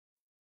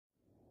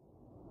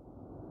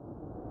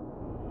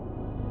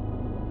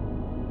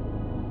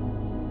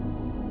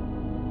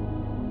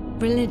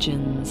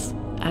Religions,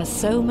 as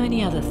so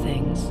many other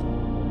things,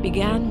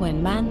 began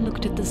when man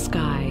looked at the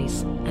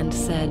skies and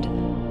said,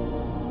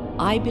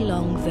 "I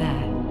belong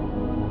there.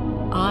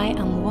 I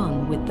am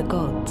one with the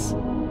gods."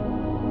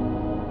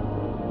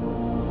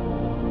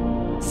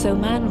 So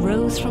man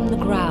rose from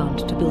the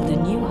ground to build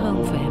a new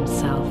home for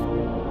himself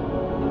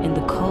in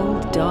the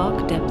cold,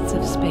 dark depths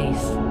of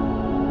space.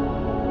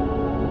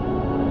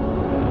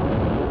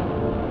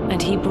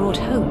 And he brought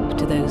hope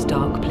to those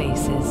dark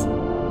places,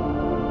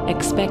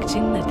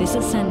 expecting that this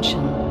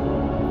ascension,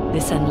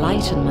 this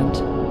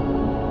enlightenment,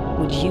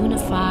 would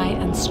unify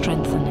and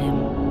strengthen him.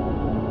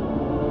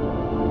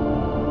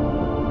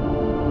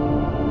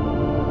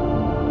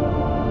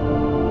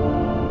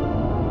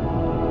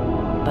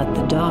 But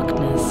the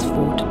darkness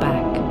fought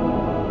back,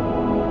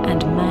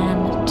 and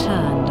man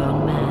turned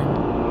on man.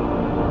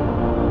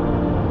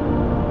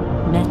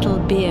 Metal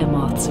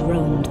behemoths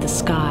roamed the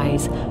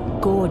skies,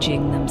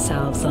 gorging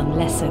themselves on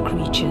lesser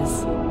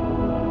creatures.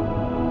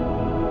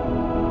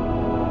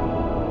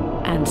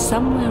 And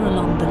somewhere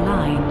along the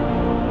line,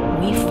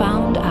 we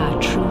found our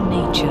true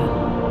nature.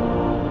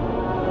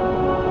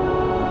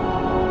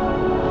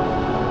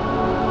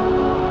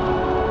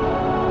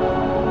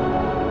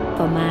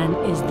 For man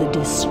is the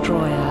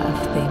destroyer of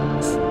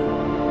things,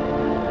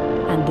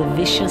 and the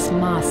vicious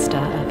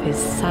master of his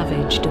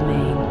savage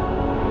domain.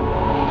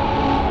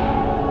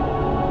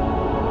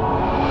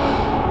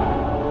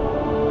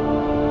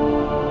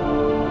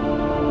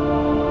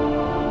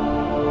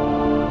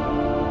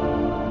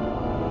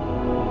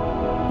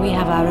 We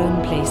have our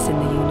own place in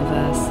the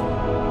universe,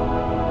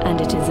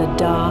 and it is a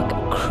dark,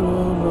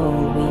 cruel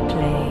role we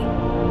play.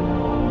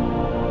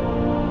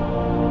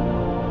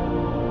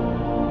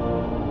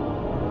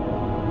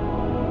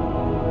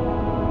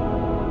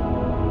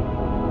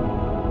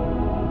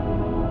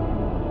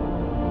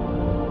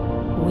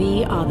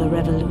 We are the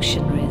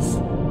revolutionaries.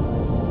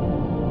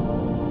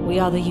 We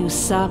are the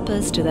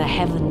usurpers to the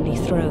heavenly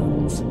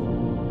thrones.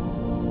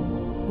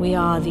 We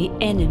are the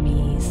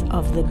enemies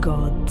of the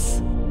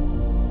gods.